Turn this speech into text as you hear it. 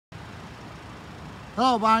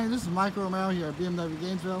Hello, Bonnie. This is Michael Romero here at BMW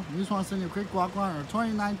Gainesville. We just want to send you a quick walk around our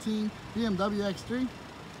 2019 BMW X3.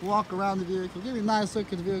 We'll walk around the vehicle, give you a nice look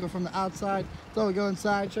at the vehicle from the outside. So we'll go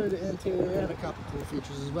inside, show you the interior, and a couple cool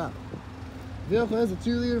features as well. The vehicle is a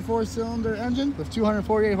 2-liter 4-cylinder engine with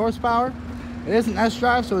 248 horsepower. It is an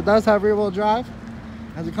S-drive, so it does have rear-wheel drive.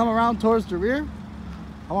 As we come around towards the rear,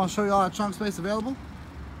 I want to show you all the trunk space available.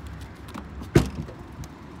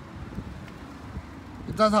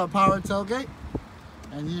 It does have a powered tailgate.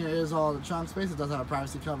 And here is all the trunk space. It does have a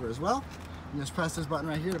privacy cover as well. You just press this button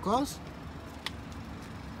right here to close.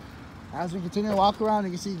 As we continue to walk around, you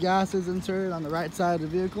can see gas is inserted on the right side of the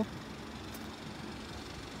vehicle.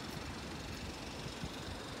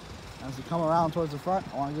 As we come around towards the front,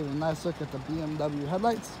 I want to give you a nice look at the BMW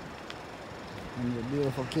headlights and your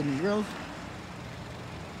beautiful kidney grills.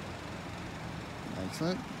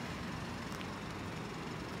 Excellent.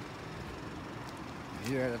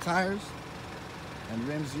 Here are the tires and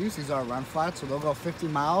rims used. These are run flat, so they'll go 50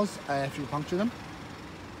 miles if you puncture them.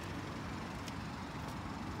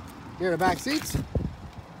 Here are the back seats.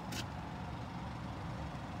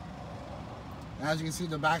 As you can see,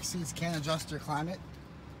 the back seats can adjust their climate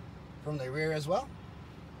from the rear as well.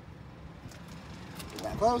 Get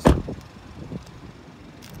that closed.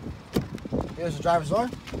 Here's the driver's door.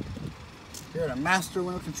 Here are the master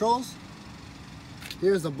window controls.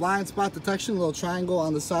 Here's the blind spot detection. A little triangle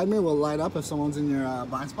on the side mirror will light up if someone's in your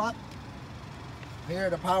blind spot. Here are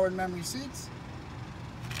the powered memory seats.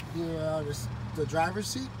 Here are the driver's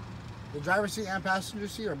seat. The driver's seat and passenger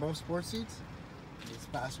seat are both sport seats. This is the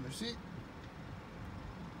passenger seat.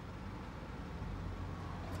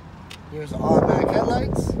 Here's the automatic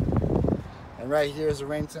headlights. And right here is the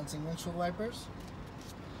rain sensing windshield wipers.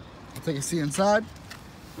 I'll take a seat inside.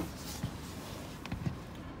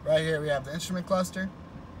 Right here we have the instrument cluster.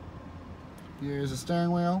 Here's the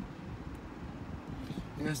steering wheel.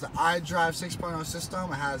 Here's the iDrive 6.0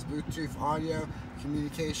 system. It has Bluetooth audio,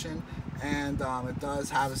 communication, and it does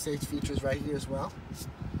have the safety features right here as well.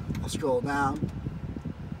 I'll scroll down.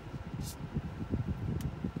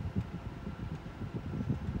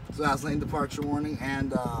 So it has lane departure warning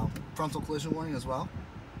and frontal collision warning as well.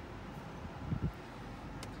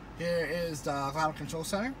 Here is the climate control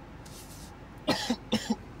center.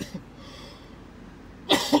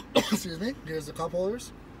 Excuse me. Here's the cup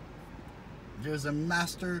holders. Here's a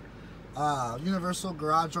master universal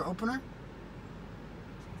garage door opener.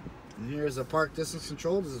 And here's the park distance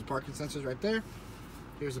control. This is parking sensors right there.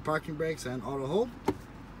 Here's the parking brakes and auto hold.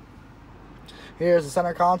 Here's the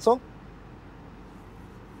center console.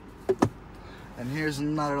 And here's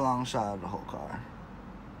another long shot of the whole car.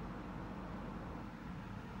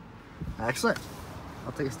 Excellent.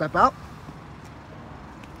 I'll take a step out.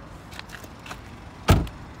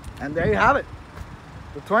 And there you have it,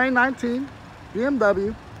 the 2019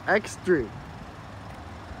 BMW X3.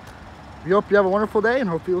 We hope you have a wonderful day and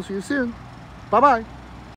hope we will see you soon. Bye-bye.